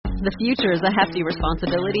The future is a hefty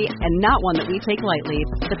responsibility and not one that we take lightly.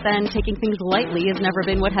 But then taking things lightly has never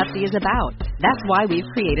been what Hefty is about. That's why we've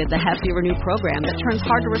created the Hefty Renew program that turns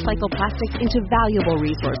hard-to-recycle plastics into valuable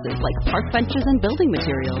resources like park benches and building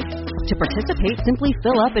materials. To participate, simply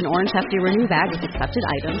fill up an orange Hefty Renew bag with accepted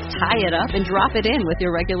items, tie it up, and drop it in with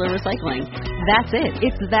your regular recycling. That's it.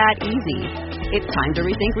 It's that easy. It's time to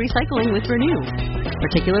rethink recycling with Renew.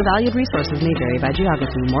 Particular valued resources may vary by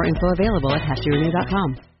geography. More info available at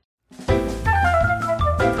heftyrenew.com.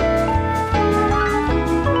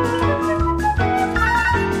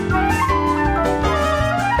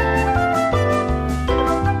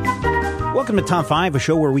 Welcome to Top 5, a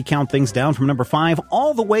show where we count things down from number 5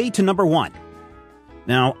 all the way to number 1.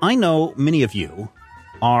 Now, I know many of you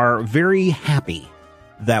are very happy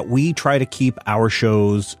that we try to keep our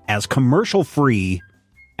shows as commercial-free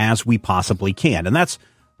as we possibly can. And that's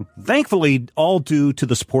thankfully all due to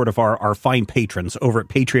the support of our fine patrons over at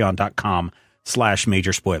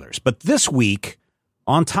patreon.com/major spoilers. But this week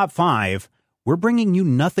on Top 5, we're bringing you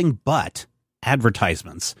nothing but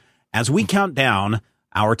advertisements as we count down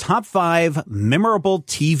our top 5 memorable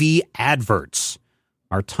TV adverts.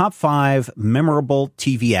 Our top 5 memorable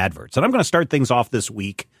TV adverts. And I'm going to start things off this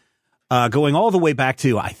week going all the way back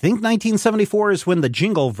to, I think 1974 is when the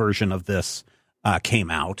jingle version of this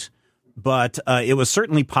came out. But it was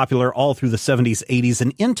certainly popular all through the 70s, 80s,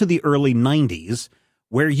 and into the early 90s,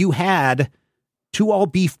 where you had 2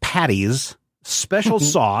 all-beef patties, special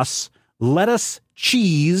sauce, lettuce,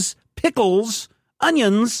 cheese, pickles,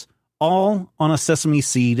 onions, all on a sesame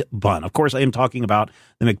seed bun. Of course, I am talking about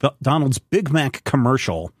the McDonald's Big Mac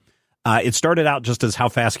commercial. It started out just as How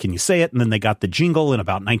Fast Can You Say It? And then they got the jingle in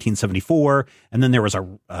about 1974. And then there was a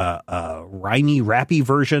rhymey, rappy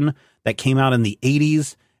version that came out in the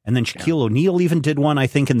 80s. And then Shaquille O'Neal even did one, I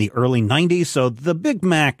think, in the early 90s. So the Big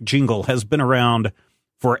Mac jingle has been around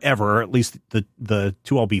forever, or at least the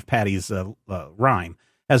 2 all-beef patties rhyme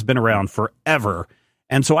has been around forever.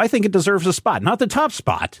 And so I think it deserves a spot. Not the top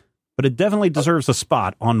spot, but it definitely deserves a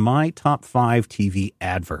spot on my top 5 TV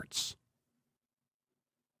adverts.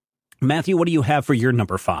 Matthew, what do you have for your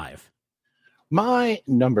number 5? My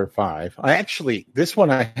number 5, this one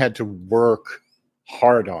I had to work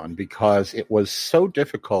hard on because it was so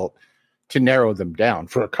difficult to narrow them down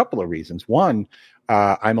for a couple of reasons. One,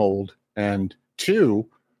 I'm old, and 2,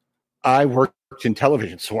 I worked in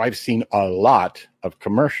television, so I've seen a lot of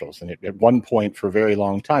commercials. And at one point, for a very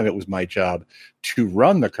long time, it was my job to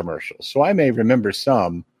run the commercials. So I may remember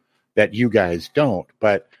some that you guys don't,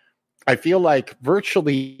 but I feel like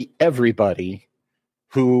virtually everybody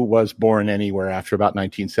who was born anywhere after about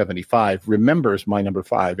 1975 remembers my number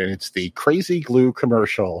 5, and it's the Crazy Glue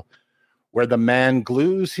commercial where the man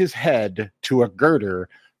glues his head to a girder,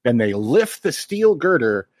 then they lift the steel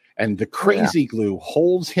girder, and the crazy glue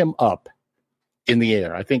holds him up in the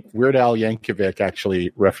air. I think Weird Al Yankovic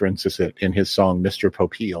actually references it in his song Mr.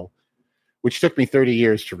 Popeil, which took me 30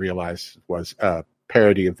 years to realize was a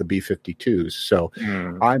parody of the B-52s. So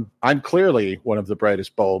I'm clearly one of the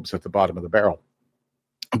brightest bulbs at the bottom of the barrel.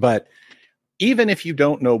 But even if you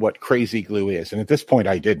don't know what crazy glue is, and at this point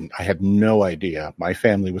I had no idea. My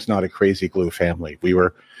family was not a crazy glue family. We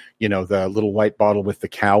were, the little white bottle with the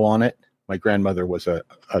cow on it. My grandmother was a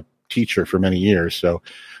teacher for many years. So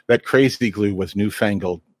that crazy glue was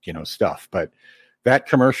newfangled, stuff. But that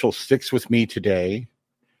commercial sticks with me today.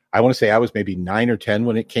 I want to say I was maybe 9 or 10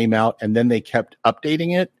 when it came out, and then they kept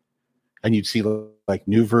updating it. And you'd see like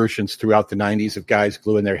new versions throughout the 90s of guys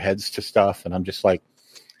gluing their heads to stuff. And I'm just like,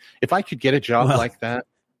 if I could get a job like that.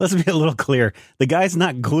 Let's be a little clear. The guy's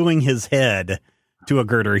not gluing his head to a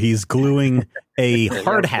girder. He's gluing a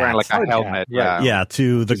hard hat. Like a helmet. Yeah,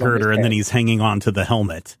 to the girder, and then he's hanging on to the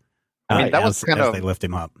helmet. I mean, that was kind of, they lift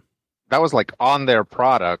him up. That was like on their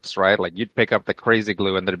products, right? Like you'd pick up the crazy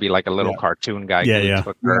glue and there'd be like a little cartoon guy glued to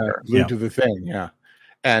a girder. Glued to the thing,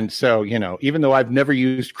 And so, even though I've never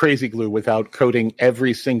used crazy glue without coating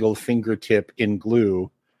every single fingertip in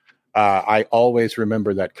glue, I always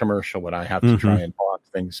remember that commercial when I have to try and bond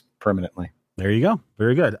things permanently. There you go.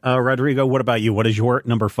 Very good. Rodrigo, what about you? What is your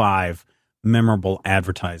number 5 memorable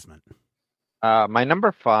advertisement? My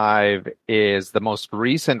number 5 is the most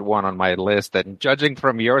recent one on my list, and judging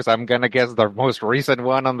from yours, I'm gonna guess the most recent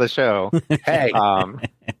one on the show. Hey,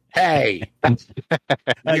 hey,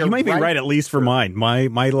 you might be right at least for mine.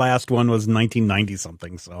 My last one was 1990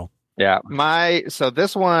 something. So yeah, so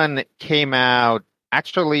this one came out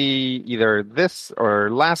actually either this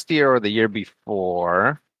or last year or the year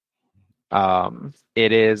before.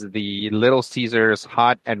 It is the Little Caesars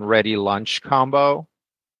hot and ready lunch combo.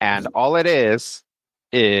 And all it is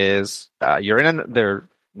you're in they're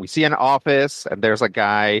we see an office, and there's a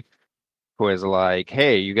guy who is like,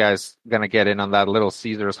 "Hey, you guys gonna get in on that Little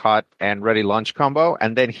Caesars hot and ready lunch combo?"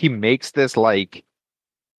 And then he makes this like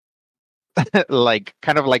like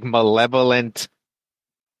kind of like malevolent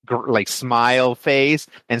like smile face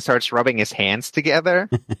and starts rubbing his hands together.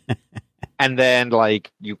 And then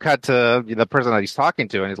like you cut to the person that he's talking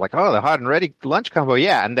to, and he's like, "Oh, the hot and ready lunch combo,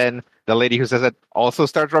 yeah." And then the lady who says it also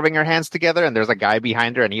starts rubbing her hands together, and there's a guy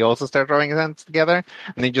behind her, and he also starts rubbing his hands together.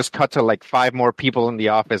 And then just cut to like 5 more people in the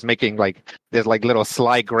office making like this like little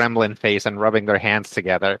sly gremlin face and rubbing their hands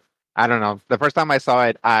together. I don't know. The first time I saw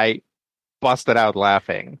it, I busted out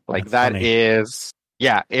laughing. Like That's that funny. is,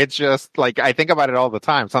 yeah, it's just like I think about it all the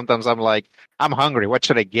time. Sometimes I'm like, I'm hungry. What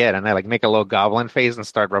should I get? And I like make a little goblin face and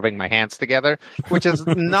start rubbing my hands together, which is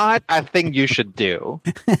not a thing you should do.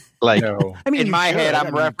 Like, No. I mean, in you my should. head, I'm I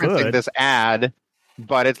mean, you referencing could. this ad,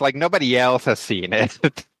 but it's like nobody else has seen it.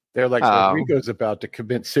 They're like, Rodrigo's about to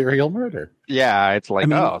commit serial murder. Yeah, it's like, I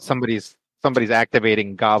mean- oh, somebody's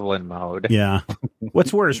activating goblin mode. Yeah.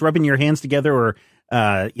 What's worse, rubbing your hands together or,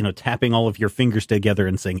 tapping all of your fingers together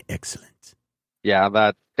and saying excellent? Yeah,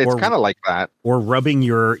 that it's Or- kind of like that. Or rubbing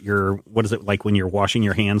your what is it like when you're washing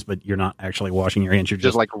your hands, but you're not actually washing your hands? You're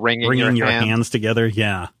Just like wringing bringing your hands. hands together.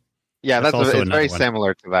 Yeah. Yeah, That's that's also it's very another one.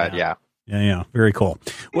 similar to that. Yeah. Yeah. Yeah. Very cool.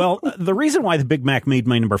 Well, the reason why the Big Mac made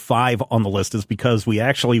my number 5 on the list is because we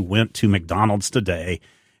actually went to McDonald's today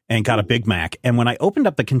and got a Big Mac. And when I opened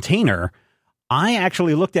up the container, I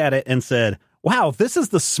actually looked at it and said, wow, this is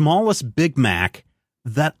the smallest Big Mac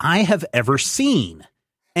that I have ever seen.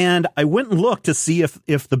 And I went and looked to see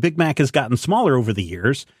if the Big Mac has gotten smaller over the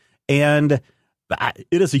years. And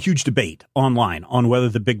it is a huge debate online on whether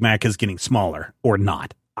the Big Mac is getting smaller or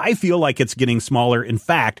not. I feel like it's getting smaller. In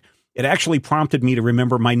fact, it actually prompted me to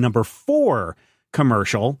remember my number 4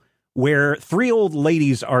 commercial where 3 old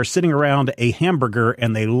ladies are sitting around a hamburger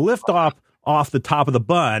and they lift off the top of the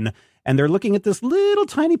bun and they're looking at this little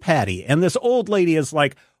tiny patty. And this old lady is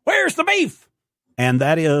like, "Where's the beef?" And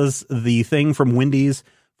that is the thing from Wendy's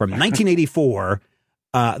from 1984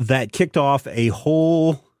 that kicked off a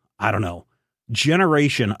whole, I don't know,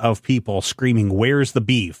 generation of people screaming, "Where's the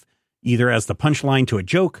beef?" either as the punchline to a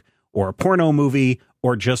joke or a porno movie,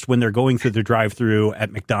 or just when they're going through the drive-thru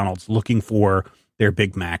at McDonald's looking for their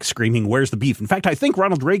Big Mac, screaming, "Where's the beef?" In fact, I think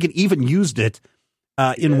Ronald Reagan even used it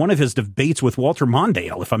in one of his debates with Walter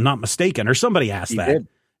Mondale, if I'm not mistaken, or somebody asked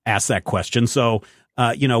that question. So,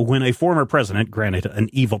 when a former president, granted an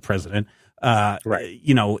evil president,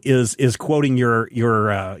 is quoting your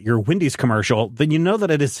Wendy's commercial, then you know that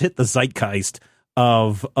it has hit the zeitgeist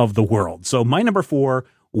of the world. So my number 4,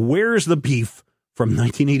 "Where's the beef?" from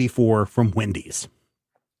 1984 from Wendy's.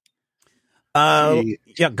 Go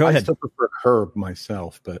ahead. I still prefer Herb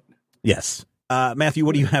myself, but yes. Matthew,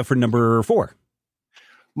 what do you have for number 4?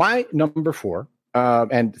 My number 4,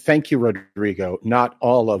 and thank you, Rodrigo. Not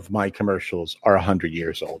all of my commercials are 100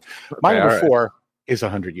 years old. My number 4 is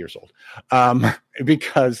 100 years old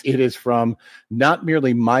because it is from not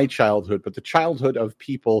merely my childhood, but the childhood of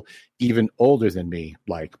people even older than me,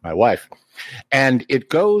 like my wife. And it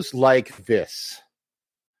goes like this.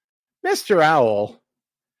 "Mr. Owl,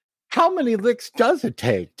 how many licks does it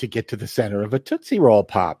take to get to the center of a Tootsie Roll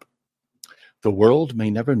Pop?" The world may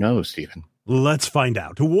never know, Stephen. Let's find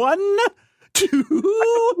out. 1,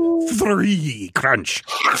 2, 3. Crunch.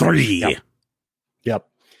 3. Yep.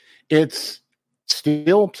 It's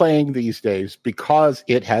still playing these days because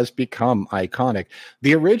it has become iconic.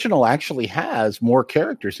 The original actually has more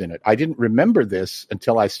characters in it. I didn't remember this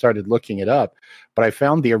until I started looking it up, but I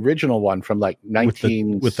found the original one from like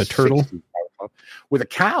 1960s. With the turtle? With a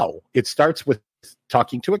cow. It starts with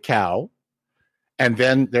talking to a cow, and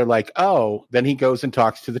then they're like, oh, then he goes and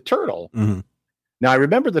talks to the turtle. Mm-hmm. Now, I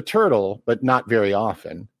remember the turtle, but not very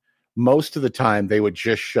often. Most of the time, they would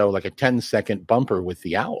just show like a 10-second bumper with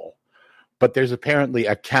the owl. But there's apparently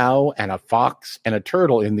a cow and a fox and a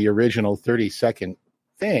turtle in the original 30-second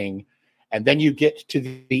thing. And then you get to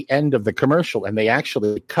the end of the commercial, and they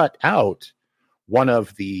actually cut out one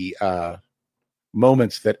of the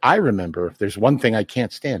moments that I remember. If there's one thing I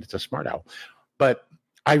can't stand, it's a smart owl. But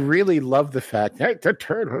I really love the fact that the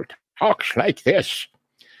turtle talks like this,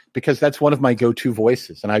 because that's one of my go-to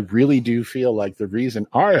voices. And I really do feel like the reason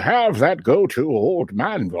I have that go-to old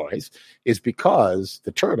man voice is because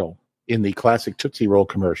the turtle in the classic Tootsie Roll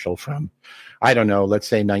commercial from, I don't know, let's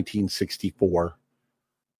say 1964,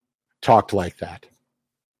 talked like that.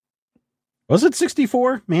 Was it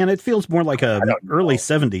 64? Man, it feels more like a early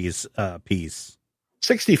 70s piece.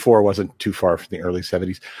 64 wasn't too far from the early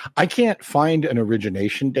 70s. I can't find an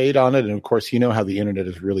origination date on it. And of course, you know how the internet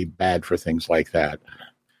is really bad for things like that.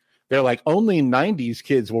 they're like, only 90s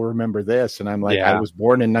kids will remember this. And I'm like, Yeah. I was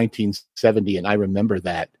born in 1970 and I remember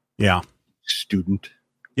that. Yeah. Student.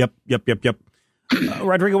 Yep.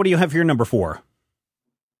 Rodrigo, what do you have for your number 4?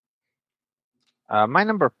 My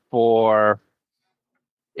number 4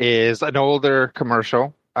 is an older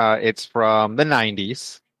commercial. It's from the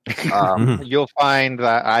 90s. You'll find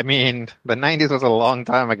that, I mean, the 90s was a long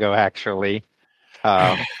time ago, actually.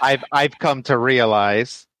 I've come to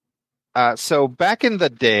realize. So back in the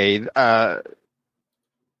day,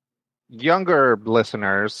 younger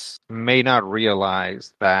listeners may not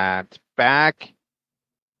realize that back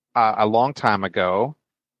a long time ago,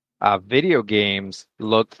 video games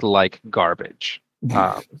looked like garbage.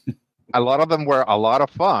 A lot of them were a lot of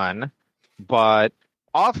fun, but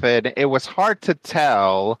often it was hard to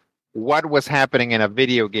tell what was happening in a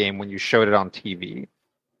video game when you showed it on TV.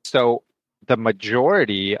 So the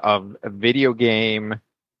majority of video game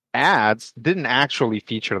ads didn't actually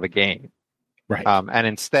feature the game. Right. And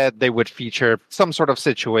instead they would feature some sort of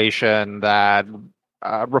situation that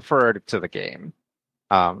referred to the game.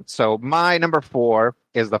 So my number 4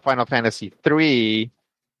 is the Final Fantasy III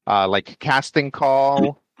like casting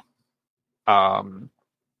call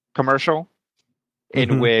commercial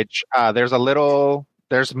in which there's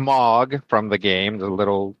Mog from the game, the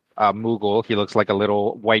little Moogle. He looks like a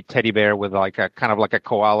little white teddy bear with like a kind of like a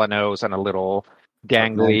koala nose and a little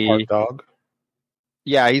dangly dog.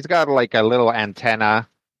 Yeah, he's got like a little antenna.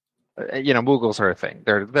 Moogles are a thing.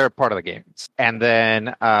 They're part of the game. And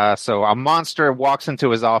then so a monster walks into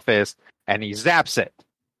his office and he zaps it.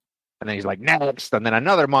 And then he's like, next. And then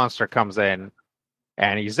another monster comes in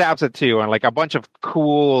and he zaps it too. And like a bunch of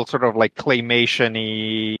cool sort of like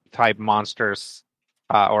claymation-y type monsters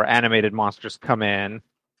or animated monsters come in.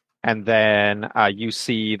 And then you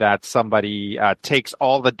see that somebody takes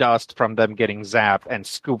all the dust from them getting zapped and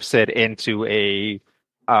scoops it into a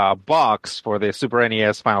box for the Super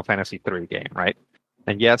NES Final Fantasy III game, right?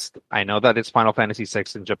 And yes, I know that it's Final Fantasy VI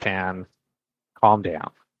in Japan. Calm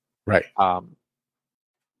down. Right.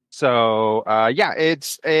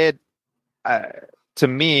 To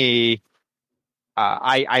me,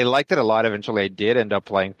 I liked it a lot. Eventually, I did end up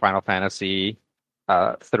playing Final Fantasy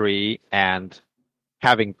 3, and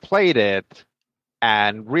having played it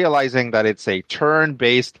and realizing that it's a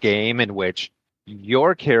turn-based game in which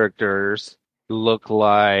your characters look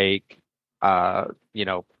like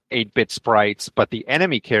 8-bit sprites, but the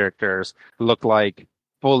enemy characters look like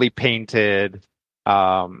fully painted,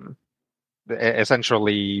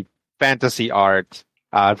 essentially fantasy art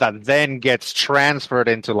that then gets transferred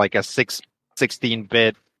into like a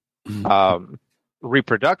 16-bit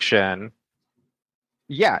reproduction.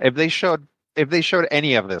 Yeah, if they showed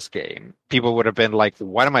any of this game, people would have been like,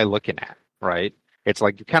 what am I looking at? Right? It's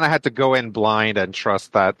like you kind of had to go in blind and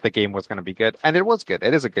trust that the game was going to be good. And it was good.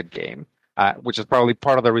 It is a good game, which is probably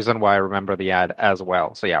part of the reason why I remember the ad as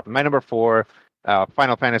well. So yeah, my number 4,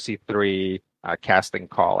 Final Fantasy III casting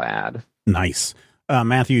call ad. Nice.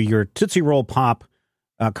 Matthew, your Tootsie Roll Pop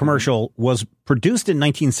commercial was produced in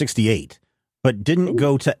 1968, but didn't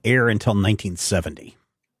go to air until 1970.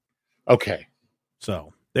 Okay.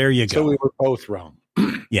 So there you go. So we were both wrong.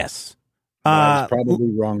 Yes. I was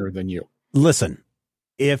probably wronger than you. Listen,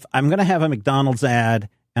 if I'm going to have a McDonald's ad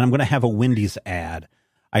and I'm going to have a Wendy's ad,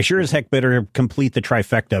 I sure as heck better complete the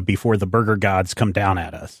trifecta before the burger gods come down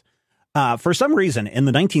at us. For some reason, in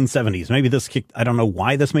the 1970s, maybe this kicked, I don't know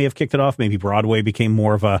why this may have kicked it off. Maybe Broadway became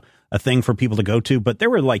more of a thing for people to go to, but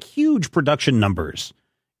there were like huge production numbers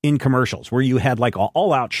in commercials where you had like an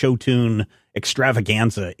all-out show tune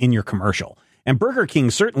extravaganza in your commercial. And Burger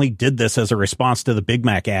King certainly did this as a response to the Big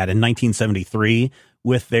Mac ad in 1973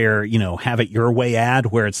 with their, have it your way ad,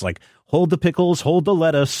 where it's like, hold the pickles, hold the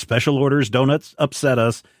lettuce, special orders, donuts upset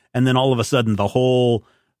us. And then all of a sudden the whole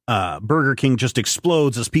Burger King just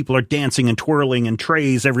explodes as people are dancing and twirling and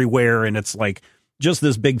trays everywhere. And it's like just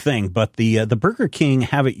this big thing. But the Burger King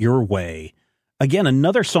Have It Your Way, again,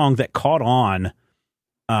 another song that caught on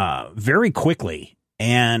very quickly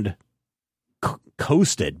and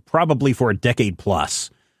coasted probably for a decade plus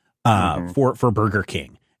for Burger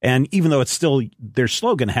King. And even though it's still their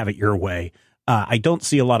slogan, Have It Your Way, I don't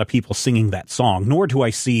see a lot of people singing that song, nor do I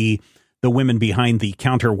see the women behind the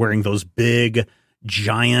counter wearing those big,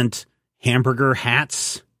 giant hamburger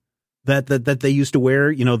hats that they used to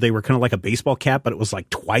wear. They were kind of like a baseball cap, but it was like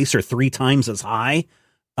twice or 3 times as high.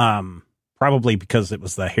 Probably because it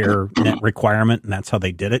was the hair net requirement, and that's how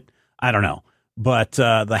they did it. I don't know. But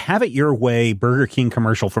the Have It Your Way Burger King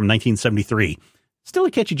commercial from 1973, still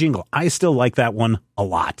a catchy jingle. I still like that one a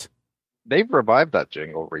lot. They've revived that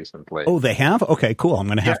jingle recently. Oh, they have? Okay, cool. I'm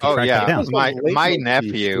going to have to track that down. My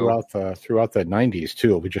nephew throughout the 90s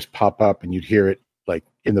too, it would just pop up and you'd hear it like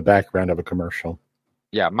in the background of a commercial.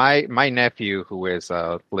 Yeah, my nephew, who is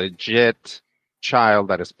a legit child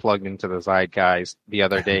that is plugged into the zeitgeist, the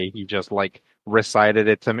other day he just like recited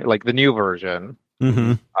it to me, like the new version.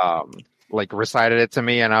 Mm-hmm. Like recited it to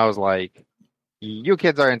me, and I was like, "You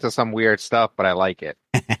kids are into some weird stuff, but I like it."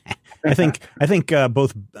 I think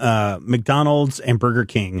both McDonald's and Burger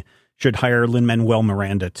King should hire Lin-Manuel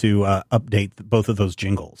Miranda to update both of those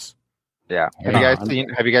jingles. Yeah.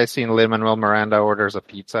 Have you guys seen Lin-Manuel Miranda orders a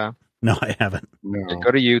pizza? No, I haven't. No. Yeah,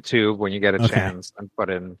 go to YouTube when you get a chance and put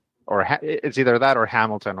in, or it's either that or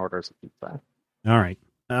Hamilton orders a pizza. All right.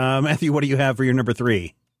 Matthew, what do you have for your number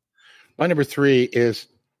 3? My number 3 is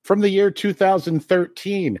from the year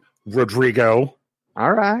 2013, Rodrigo.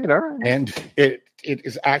 All right. And it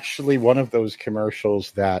is actually one of those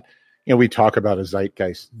commercials that, we talk about a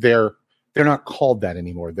zeitgeist. They're not called that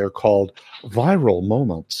anymore. They're called viral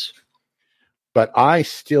moments. But I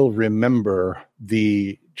still remember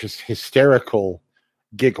the just hysterical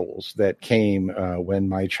giggles that came when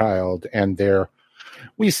my child and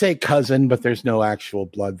we say cousin, but there's no actual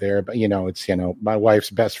blood there. But, it's, my wife's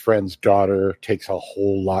best friend's daughter takes a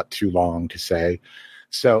whole lot too long to say.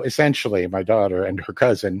 So essentially, my daughter and her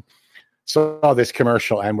cousin saw this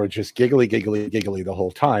commercial and were just giggly the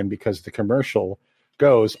whole time because the commercial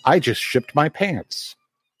goes, I just shipped my pants.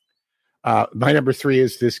 My number 3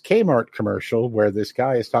 is this Kmart commercial where this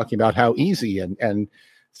guy is talking about how easy and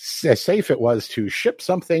safe it was to ship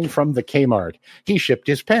something from the Kmart. He shipped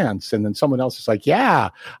his pants. And then someone else is like, yeah,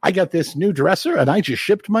 I got this new dresser and I just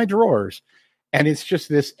shipped my drawers. And it's just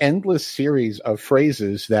this endless series of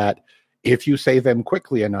phrases that, if you say them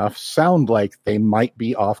quickly enough, sound like they might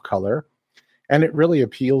be off color. And it really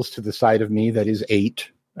appeals to the side of me that is 8,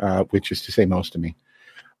 which is to say most of me.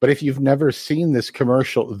 But if you've never seen this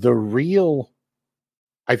commercial, the real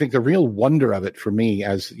wonder of it for me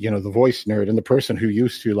as, the voice nerd and the person who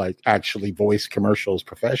used to like actually voice commercials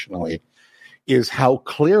professionally is how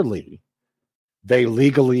clearly they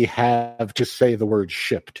legally have to say the word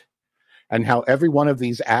shipped. And how every one of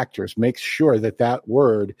these actors makes sure that that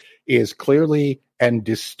word is clearly and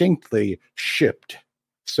distinctly shipped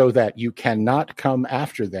so that you cannot come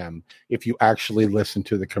after them if you actually listen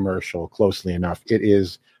to the commercial closely enough. It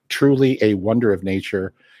is truly a wonder of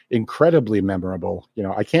nature, incredibly memorable.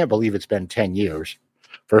 I can't believe it's been 10 years,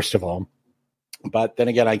 first of all. But then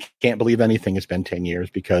again, I can't believe anything has been 10 years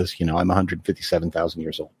because, I'm 157,000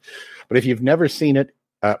 years old. But if you've never seen it,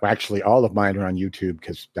 actually, all of mine are on YouTube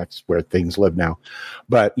because that's where things live now.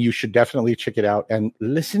 But you should definitely check it out and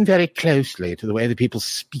listen very closely to the way that people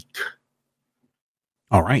speak.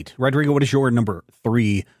 All right. Rodrigo, what is your number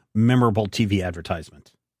 3 memorable TV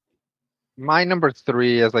advertisement? My number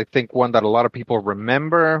 3 is, I think, one that a lot of people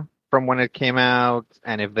remember from when it came out.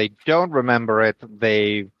 And if they don't remember it,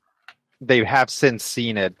 they have since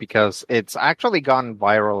seen it because it's actually gone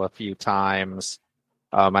viral a few times.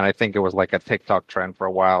 And I think it was like a TikTok trend for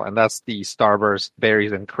a while. And that's the Starburst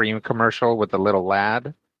berries and cream commercial with the little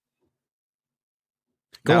lad.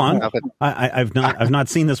 Go on. I've not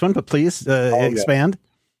seen this one, but please expand.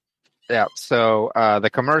 Yeah. So the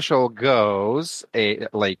commercial goes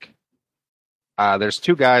there's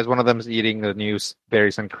 2 guys. One of them is eating the new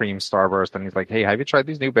berries and cream Starburst, and he's like, "Hey, have you tried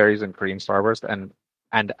these new berries and cream Starburst?"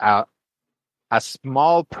 And a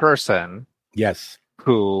small person, yes,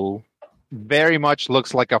 who very much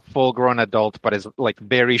looks like a full-grown adult, but is like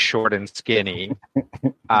very short and skinny,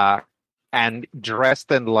 and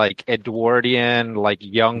dressed in like Edwardian, like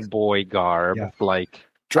young boy garb,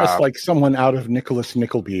 dressed like someone out of Nicholas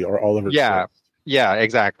Nickleby or Oliver Twist. Yeah,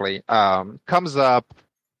 exactly. Comes up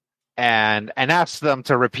and asks them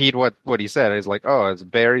to repeat what he said. He's like, "Oh, it's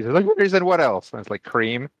berries." He's like, "Berries and what else?" And it's like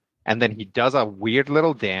cream. And then he does a weird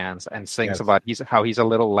little dance and sings about how he's a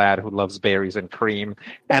little lad who loves berries and cream.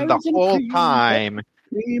 And the whole time,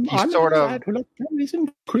 he's sort of berries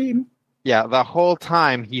and cream. Yeah, the whole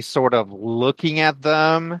time he's sort of looking at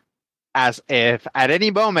them as if at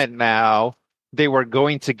any moment now they were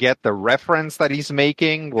going to get the reference that he's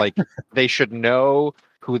making. Like they should know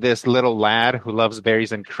who this little lad who loves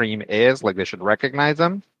berries and cream is. Like they should recognize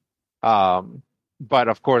him. But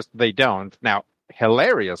of course they don't. Now,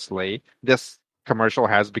 hilariously, this commercial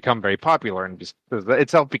has become very popular and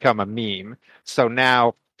itself become a meme. So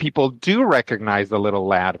now people do recognize the little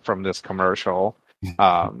lad from this commercial.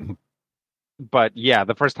 But yeah,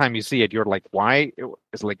 the first time you see it, you're like, why?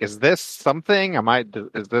 It's like, is this something?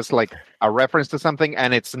 Is this like a reference to something?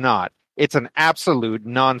 And it's not. it's an absolute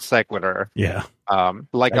non sequitur. Yeah.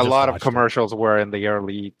 Like I a just lot of watched commercials were in the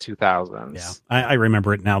early 2000s. Yeah, I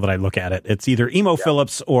remember it now that I look at it. It's either Emo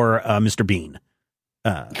Phillips or Mr. Bean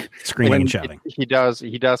screaming and shouting. He does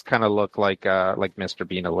kind of look like Mr.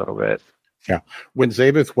 Bean a little bit. Yeah. When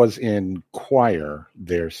Zabeth was in choir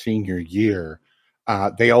their senior year,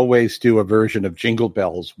 they always do a version of Jingle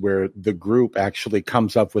Bells where the group actually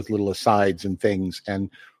comes up with little asides and things. And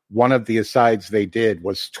one of the asides they did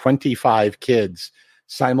was 25 kids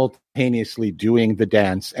simultaneously doing the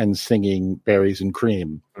dance and singing Berries and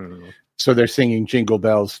Cream. Mm-hmm. So they're singing Jingle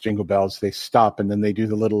Bells, Jingle Bells. They stop and then they do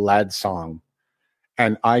the little lad song.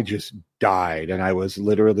 And I just died. And I was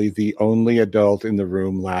literally the only adult in the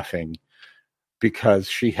room laughing, because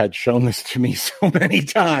she had shown this to me so many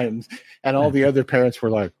times. And all the other parents were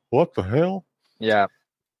like, what the hell? Yeah.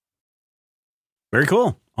 Very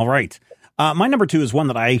cool. All right. My number 2 is one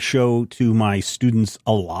that I show to my students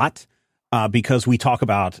a lot because we talk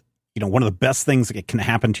about, one of the best things that can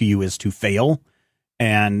happen to you is to fail.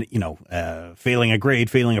 And, failing a grade,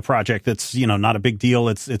 failing a project, that's, not a big deal.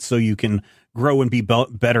 It's so you can grow and be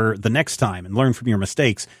better the next time and learn from your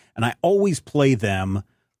mistakes. And I always play them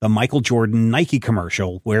the Michael Jordan Nike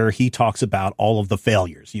commercial where he talks about all of the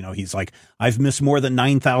failures. He's like, I've missed more than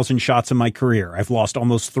 9,000 shots in my career. I've lost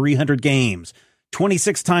almost 300 games.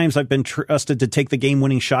 26 times I've been trusted to take the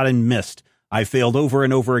game-winning shot and missed. I failed over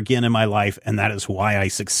and over again in my life, and that is why I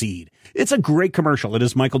succeed. It's a great commercial. It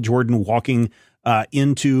is Michael Jordan walking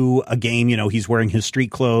into a game. He's wearing his street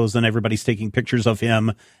clothes, and everybody's taking pictures of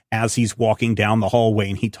him as he's walking down the hallway,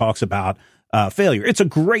 and he talks about failure. It's a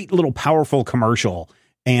great little powerful commercial.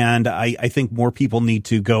 And I think more people need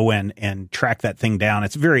to go and track that thing down.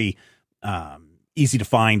 It's very easy to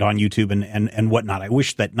find on YouTube and whatnot. I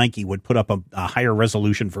wish that Nike would put up a higher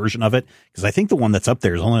resolution version of it, because I think the one that's up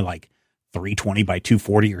there is only like 320 by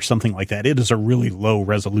 240 or something like that. It is a really low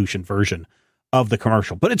resolution version of the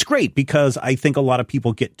commercial. But it's great because I think a lot of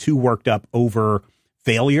people get too worked up over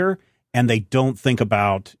failure and they don't think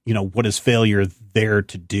about, what is failure there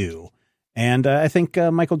to do. And I think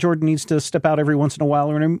Michael Jordan needs to step out every once in a while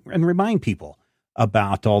and remind people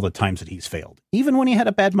about all the times that he's failed, even when he had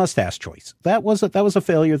a bad mustache choice. That was a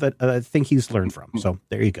failure that I think he's learned from. So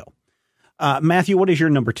there you go. Matthew, what is your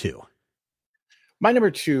number 2? My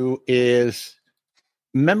number 2 is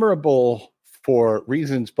memorable for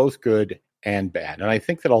reasons both good and bad. And I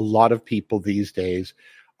think that a lot of people these days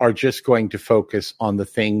are just going to focus on the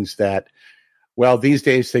things that, well, these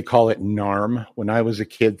days they call it NARM. When I was a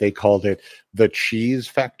kid, they called it the cheese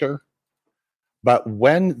factor. But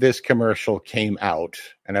when this commercial came out,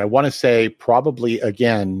 and I want to say probably,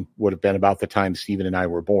 again, would have been about the time Stephen and I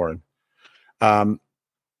were born, the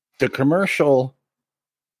commercial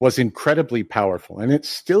was incredibly powerful, and it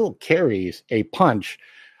still carries a punch.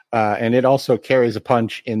 And it also carries a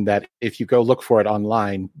punch in that if you go look for it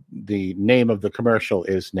online, the name of the commercial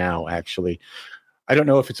is now actually, I don't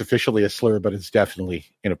know if it's officially a slur, but it's definitely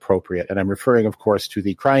inappropriate. And I'm referring, of course, to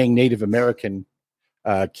the Crying Native American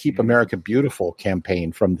Keep America Beautiful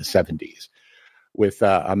campaign from the 70s with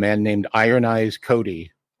a man named Iron Eyes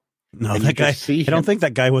Cody. No, that guy, I don't think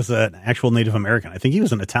that guy was an actual Native American. I think he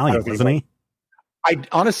was an Italian, wasn't he? I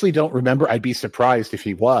honestly don't remember. I'd be surprised if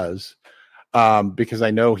he was, because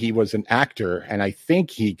I know he was an actor, and I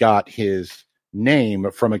think he got his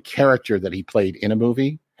name from a character that he played in a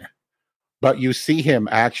movie. But you see him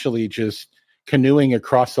actually just canoeing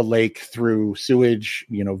across a lake through sewage,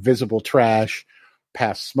 visible trash,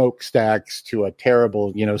 past smokestacks to a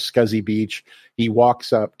terrible, scuzzy beach. He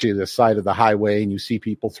walks up to the side of the highway and you see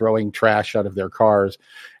people throwing trash out of their cars.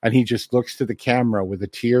 And he just looks to the camera with a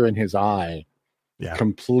tear in his eye,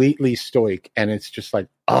 completely stoic. And it's just like,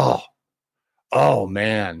 oh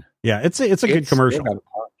man. Yeah, it's a good commercial.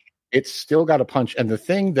 It's still got a punch. And the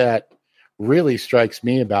thing that really strikes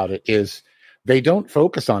me about it is they don't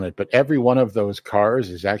focus on it, but every one of those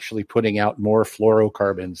cars is actually putting out more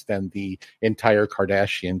fluorocarbons than the entire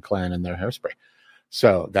Kardashian clan and their hairspray.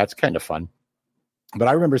 So that's kind of fun. But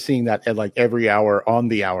I remember seeing that at like every hour on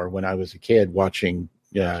the hour when I was a kid watching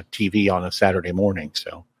TV on a Saturday morning.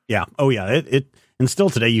 So yeah. Oh yeah. It and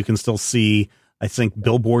still today you can still see, I think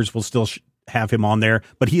billboards will still have him on there,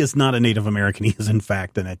 but he is not a Native American. He is in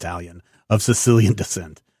fact an Italian of Sicilian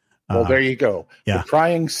descent. Well, there you go. Yeah. The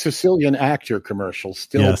crying Sicilian actor commercial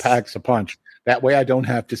still packs a punch. That way I don't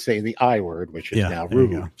have to say the I word, which is now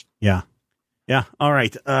rude. Yeah. Yeah. All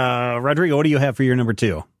right. Rodrigo, what do you have for your number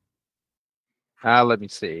 2? Let me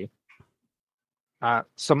see.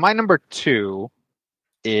 So my number 2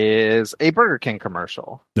 is a Burger King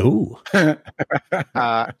commercial. Ooh.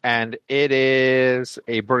 And it is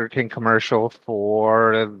a Burger King commercial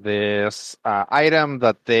for this item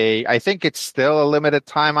that I think it's still a limited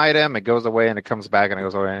time item. It goes away and it comes back and it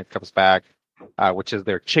goes away and it comes back, which is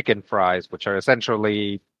their chicken fries, which are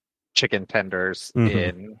essentially chicken tenders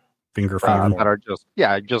in finger food that are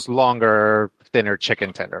just longer, thinner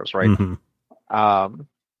chicken tenders, right?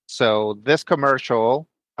 So this commercial,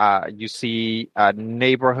 you see a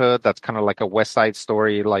neighborhood that's kind of like a West Side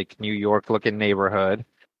Story, like New York looking neighborhood.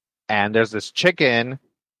 And there's this chicken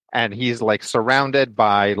and he's like surrounded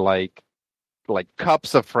by like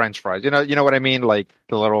cups of French fries. You know what I mean? Like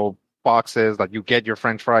the little boxes that you get your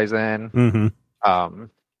French fries in.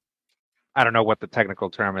 I don't know what the technical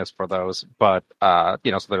term is for those, but so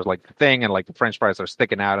there's like the thing and like the French fries are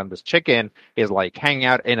sticking out and this chicken is like hanging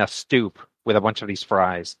out in a stoop with a bunch of these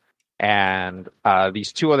fries. And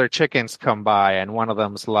these two other chickens come by, and one of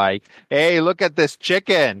them's like, "Hey, look at this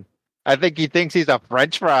chicken. I think he thinks he's a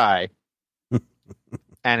French fry."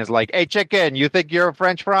 And it's like, "Hey, chicken, you think you're a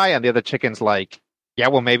French fry?" And the other chicken's like, "Yeah,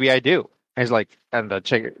 well, maybe I do." And he's like, and the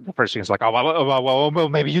first chicken's like, "Oh, well,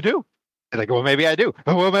 maybe you do." He's like, "Well, maybe I do."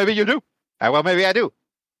 "Oh, well, maybe you do." "Well, maybe I do."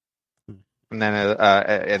 And then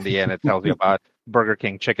in the end, it tells you about Burger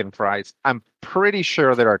King chicken fries. I'm pretty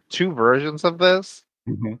sure there are two versions of this.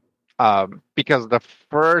 Because the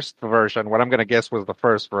first version, what I'm going to guess was the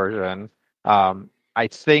first version, I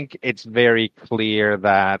think it's very clear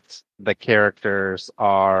that the characters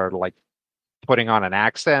are like putting on an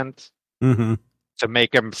accent to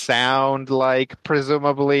make them sound like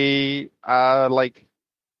presumably like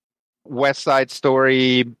West Side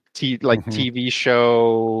Story, TV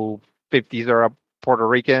show 50s or Puerto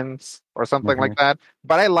Ricans or something like that.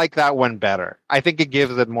 But I like that one better. I think it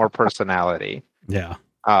gives it more personality. Yeah.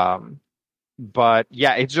 But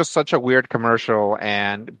yeah, it's just such a weird commercial.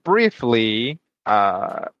 And briefly,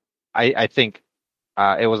 I think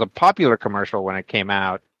it was a popular commercial when it came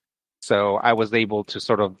out. So I was able to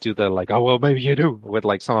sort of do the like, "Oh, well, maybe you do," with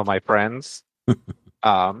like some of my friends.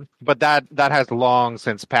 But that has long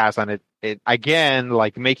since passed, and it again,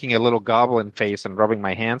 like making a little goblin face and rubbing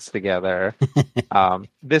my hands together.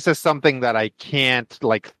 This is something that I can't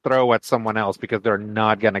like throw at someone else because they're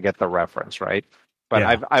not gonna get the reference, right? But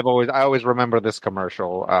yeah. I always remember this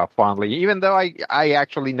commercial fondly, even though I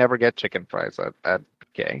actually never get chicken fries at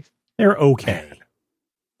PK. They're okay.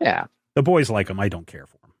 Yeah. The boys like them. I don't care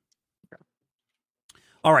for them. Okay.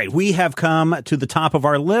 All right. We have come to the top of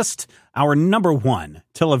our list. Our number one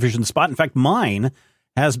television spot. In fact, mine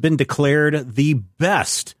has been declared the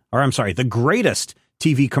greatest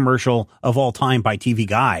TV commercial of all time by TV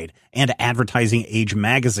Guide and Advertising Age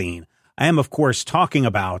magazine. I am, of course, talking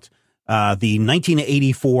about the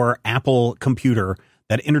 1984 Apple computer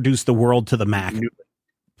that introduced the world to the Mac.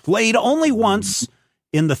 Played only once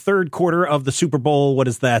in the third quarter of the Super Bowl. What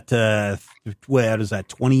is that?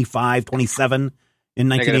 25, 27 in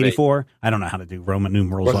 1984? I don't know how to do Roman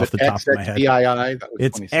numerals off the top of my head.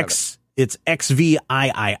 It's XVIII. So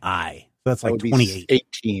that's like 28.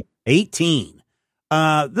 18.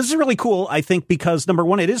 This is really cool, I think, because number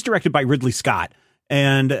one, it is directed by Ridley Scott.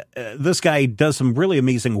 And this guy does some really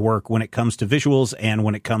amazing work when it comes to visuals and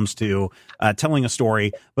when it comes to telling a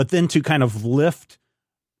story. But then to kind of lift,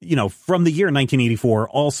 from the year 1984,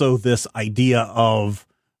 also this idea of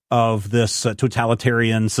this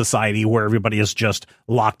totalitarian society where everybody is just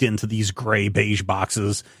locked into these gray beige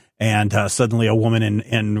boxes. And suddenly a woman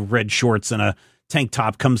in red shorts and a tank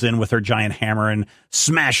top comes in with her giant hammer and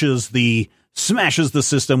smashes the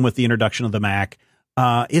system with the introduction of the Mac.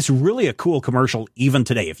 It's really a cool commercial even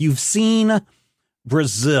today. If you've seen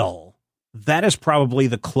Brazil, that is probably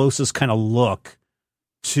the closest kind of look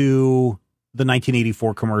to the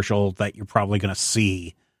 1984 commercial that you're probably going to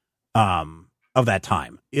see of that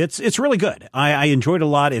time. It's really good. I enjoyed it a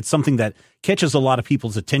lot. It's something that catches a lot of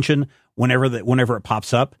people's attention whenever it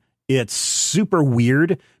pops up. It's super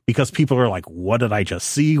weird because people are like, what did I just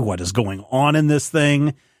see? What is going on in this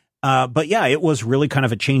thing? But yeah, it was really kind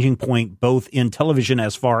of a changing point, both in television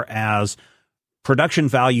as far as production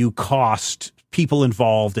value, cost, people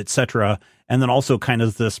involved, etc. And then also kind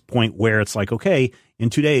of this point where it's like, okay, in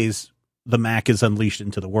 2 days, the Mac is unleashed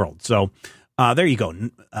into the world. So there you go.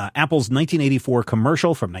 Apple's 1984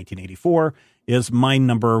 commercial from 1984 is my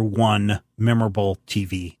number one memorable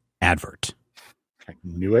TV advert. I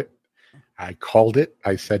knew it. I called it.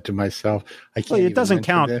 I said to myself, I can't. Well, it doesn't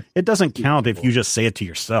count. It doesn't count if you just say it to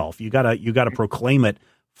yourself. You gotta proclaim it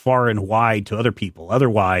far and wide to other people.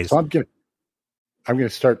 Otherwise, so I'm gonna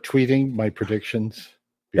start tweeting my predictions.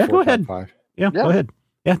 Yeah, go ahead. Five. Yeah, go ahead.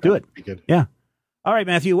 Yeah, do it. Be good. Yeah. All right,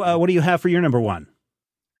 Matthew. What do you have for your number one?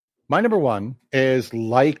 My number one is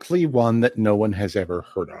likely one that no one has ever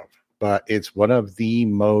heard of, but it's one of the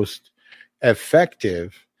most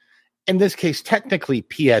effective, in this case, technically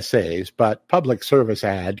PSAs, but public service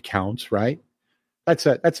ad counts, right? It's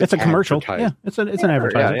a commercial. Yeah, it's an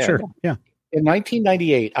advertisement. Yeah. Sure. Yeah. In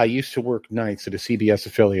 1998, I used to work nights at a CBS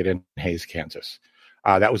affiliate in Hays, Kansas.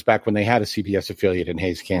 That was back when they had a CBS affiliate in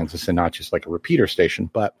Hays, Kansas, and not just like a repeater station.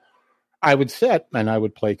 But I would sit and I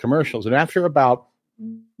would play commercials. And after about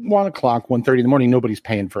 1 o'clock, 1:30 in the morning, nobody's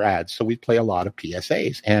paying for ads. So we'd play a lot of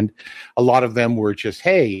PSAs. And a lot of them were just,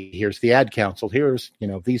 hey, here's the ad council. Here's,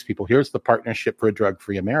 these people. Here's the Partnership for a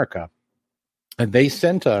Drug-Free America. And they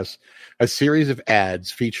sent us a series of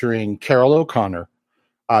ads featuring Carol O'Connor,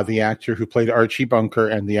 the actor who played Archie Bunker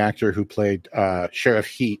and the actor who played Sheriff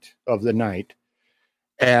Heat of the night.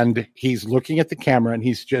 And he's looking at the camera and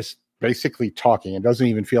he's just basically talking. It doesn't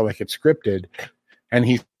even feel like it's scripted. And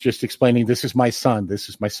he's just explaining, this is my son. This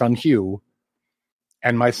is my son, Hugh.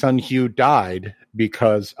 And my son, Hugh, died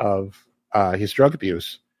because of his drug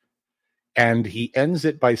abuse. And he ends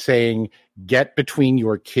it by saying, get between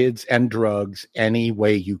your kids and drugs any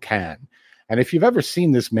way you can. And if you've ever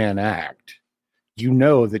seen this man act, you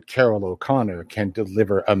know that Carol O'Connor can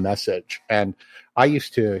deliver a message. And I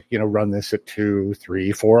used to, run this at 2,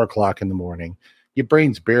 3, 4 o'clock in the morning. Your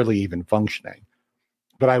brain's barely even functioning.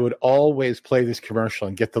 But I would always play this commercial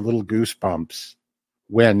and get the little goosebumps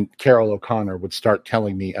when Carol O'Connor would start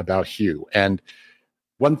telling me about Hugh. And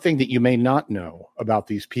one thing that you may not know about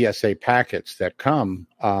these PSA packets that come,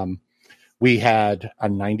 we had a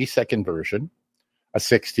 90-second version, a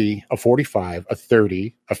 60, a 45, a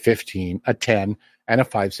 30, a 15, a 10, and a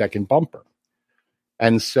 5-second bumper.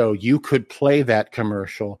 And so you could play that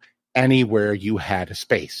commercial anywhere you had a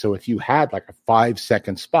space. So if you had like a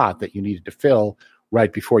 5-second spot that you needed to fill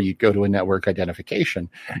right before you go to a network identification,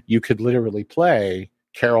 you could literally play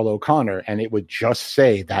Carol O'Connor and it would just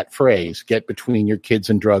say that phrase, get between your kids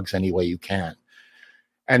and drugs any way you can.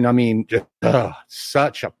 And I mean,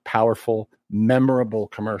 such a powerful, memorable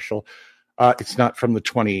commercial. It's not from the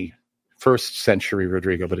 21st century,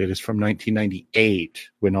 Rodrigo, but it is from 1998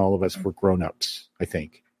 when all of us were grown-ups, I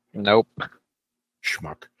think. Nope.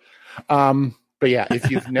 Schmuck. But yeah, if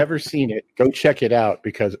you've never seen it, go check it out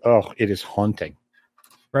because, it is haunting.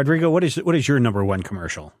 Rodrigo, what is your number one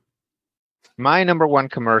commercial? My number one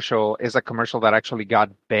commercial is a commercial that actually got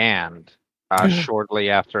banned shortly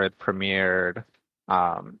after it premiered.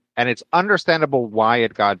 And it's understandable why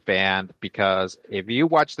it got banned, because if you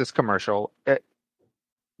watch this commercial,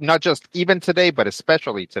 not just even today, but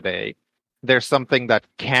especially today, there's something that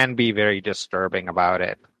can be very disturbing about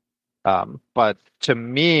it. But to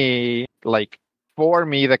me, for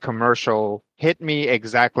me, the commercial hit me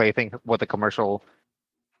exactly, I think, what the commercial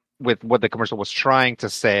was trying to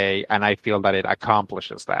say, and I feel that it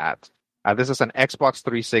accomplishes that. This is an Xbox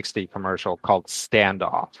 360 commercial called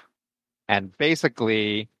Standoff. And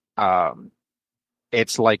basically,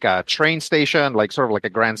 it's like a train station, sort of like a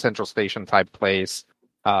Grand Central Station type place.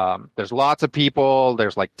 There's lots of people.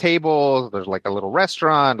 There's tables. There's a little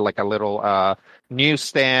restaurant, a little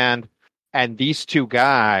newsstand. And these two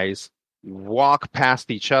guys walk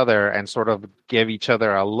past each other and sort of give each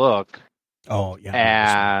other a look. Oh,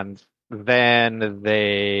 yeah. And then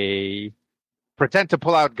they pretend to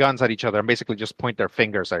pull out guns at each other and basically just point their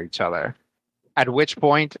fingers at each other. At which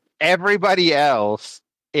point, everybody else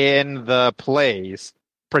in the place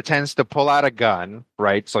pretends to pull out a gun,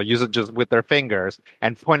 right? So use it just with their fingers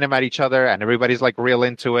and point them at each other. And everybody's real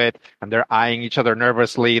into it. And they're eyeing each other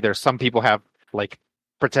nervously. There's some people have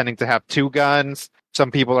pretending to have 2 guns. Some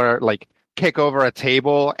people are kick over a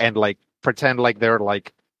table and pretend they're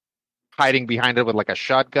hiding behind it with a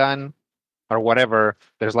shotgun or whatever.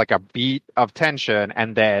 There's a beat of tension,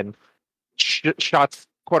 and then shots,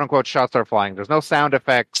 quote unquote, shots are flying. There's no sound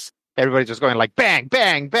effects. Everybody's just going bang,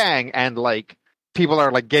 bang, bang, and people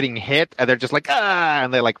are getting hit, and they're just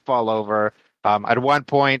and they fall over. At one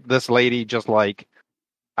point, this lady just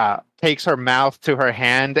takes her mouth to her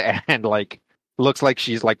hand and looks like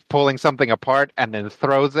she's pulling something apart, and then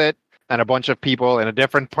throws it. And a bunch of people in a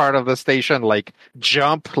different part of the station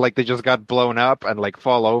jump they just got blown up and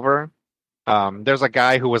fall over. There's a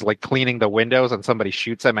guy who was cleaning the windows and somebody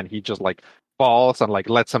shoots him and he just falls and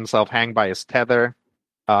lets himself hang by his tether.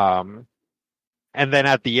 And then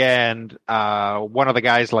at the end, one of the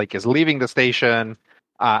guys is leaving the station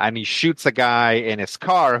and he shoots a guy in his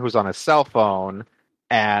car who's on his cell phone.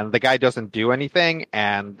 And the guy doesn't do anything,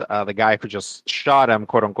 and the guy who just shot him,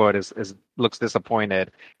 quote unquote, is looks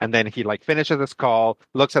disappointed. And then he finishes his call,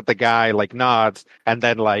 looks at the guy, nods, and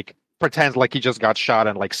then pretends he just got shot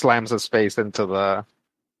and slams his face into the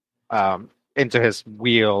into his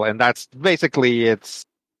wheel, and that's basically it's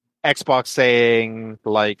Xbox saying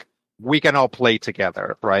like we can all play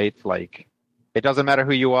together, right? Like it doesn't matter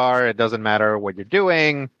who you are, it doesn't matter what you're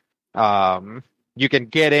doing. You can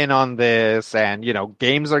get in on this, and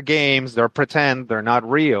games are games. They're pretend, they're not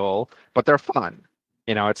real, but they're fun.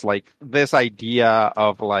 It's like this idea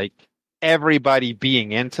of like everybody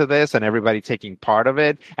being into this and everybody taking part of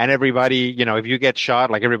it, and everybody, if you get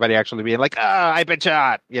shot, like everybody actually being like, I've been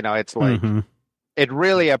shot. It's like it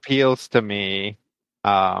really appeals to me,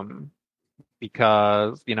 because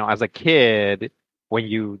as a kid, when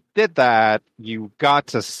you did that, you got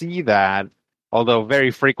to see that. Although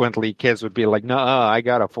very frequently kids would be like, no, I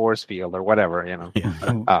got a force field or whatever,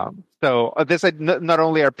 Yeah. So this not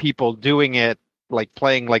only are people doing it, like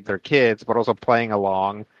playing like they're kids, but also playing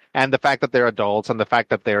along. And the fact that they're adults, and the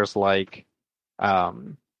fact that there's like,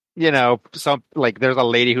 some like there's a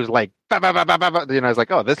lady who's like, bah, bah, bah, bah, bah, it's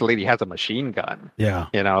like, oh, this lady has a machine gun. Yeah.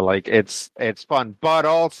 Like it's fun. But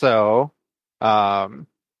also,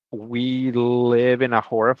 we live in a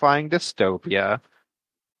horrifying dystopia.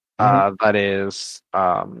 That is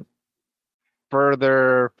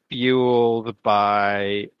further fueled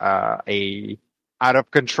by a out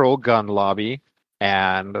of control gun lobby,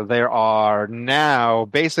 and there are now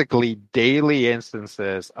basically daily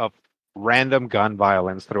instances of random gun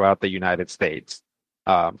violence throughout the United States.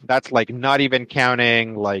 That's like not even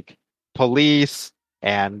counting like police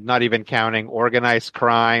and not even counting organized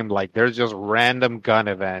crime. Like there's just random gun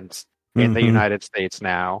events in the United States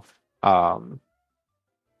now.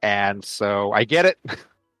 And so I get it.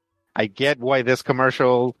 I get why this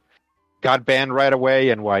commercial got banned right away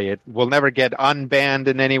and why it will never get unbanned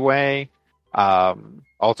in any way.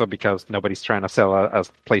 Also because nobody's trying to sell a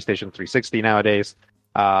PlayStation 360 nowadays.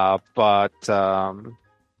 But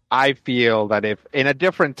I feel that if in a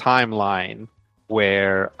different timeline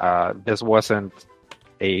where this wasn't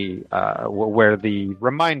where the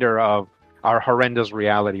reminder of our horrendous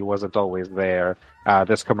reality wasn't always there,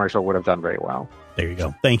 this commercial would have done very well. There you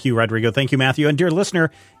go. Thank you, Rodrigo. Thank you, Matthew. And dear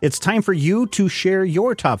listener, it's time for you to share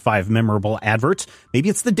your top 5 memorable adverts. Maybe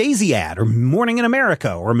it's the Daisy ad or Morning in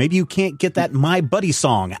America, or maybe you can't get that My Buddy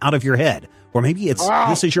song out of your head. Or maybe it's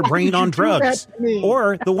This Is Your Brain on Drugs.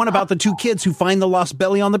 Or the one about the 2 kids who find the lost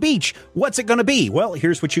belly on the beach. What's it going to be? Well,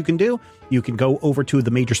 here's what you can do. You can go over to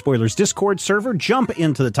the Major Spoilers Discord server, jump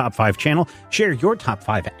into the Top 5 channel, share your top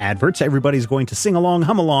 5 adverts. Everybody's going to sing along,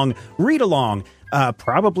 hum along, read along,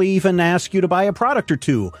 probably even ask you to buy a product or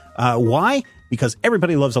two. Why? Because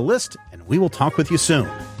everybody loves a list, and we will talk with you soon.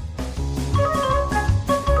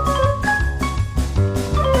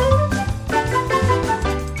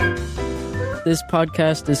 This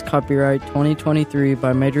podcast is copyright 2023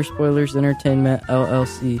 by Major Spoilers Entertainment,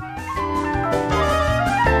 LLC.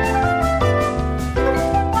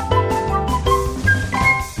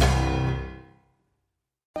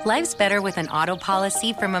 Life's better with an auto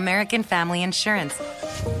policy from American Family Insurance.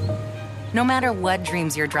 No matter what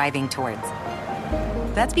dreams you're driving towards.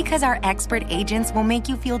 That's because our expert agents will make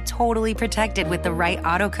you feel totally protected with the right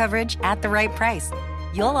auto coverage at the right price.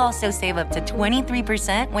 You'll also save up to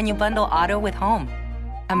 23% when you bundle auto with home.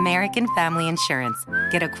 American Family Insurance.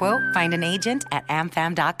 Get a quote, find an agent at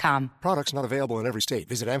amfam.com. Products not available in every state.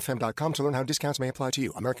 Visit amfam.com to learn how discounts may apply to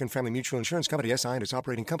you. American Family Mutual Insurance Company, SI, and its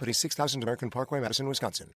operating company, 6000 American Parkway, Madison,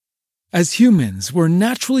 Wisconsin. As humans, we're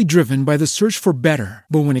naturally driven by the search for better.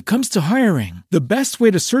 But when it comes to hiring, the best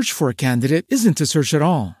way to search for a candidate isn't to search at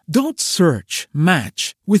all. Don't search,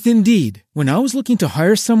 match with Indeed. When I was looking to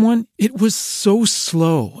hire someone, it was so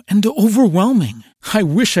slow and overwhelming. I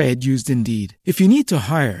wish I had used Indeed. If you need to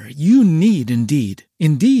hire, you need Indeed.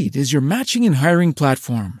 Indeed is your matching and hiring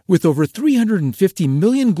platform with over 350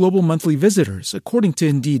 million global monthly visitors, according to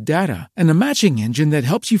Indeed data, and a matching engine that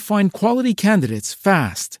helps you find quality candidates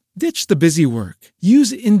fast. Ditch the busy work.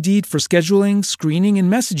 Use Indeed for scheduling, screening,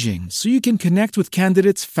 and messaging so you can connect with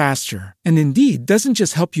candidates faster. And Indeed doesn't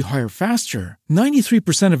just help you hire faster.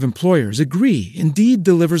 93% of employers agree Indeed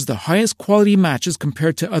delivers the highest quality matches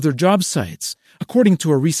compared to other job sites, according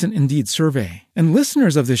to a recent Indeed survey. And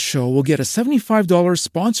listeners of this show will get a $75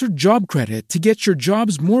 sponsored job credit to get your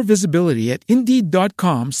jobs more visibility at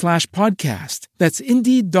Indeed.com/podcast. That's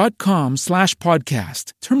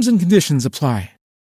Indeed.com/podcast. Terms and conditions apply.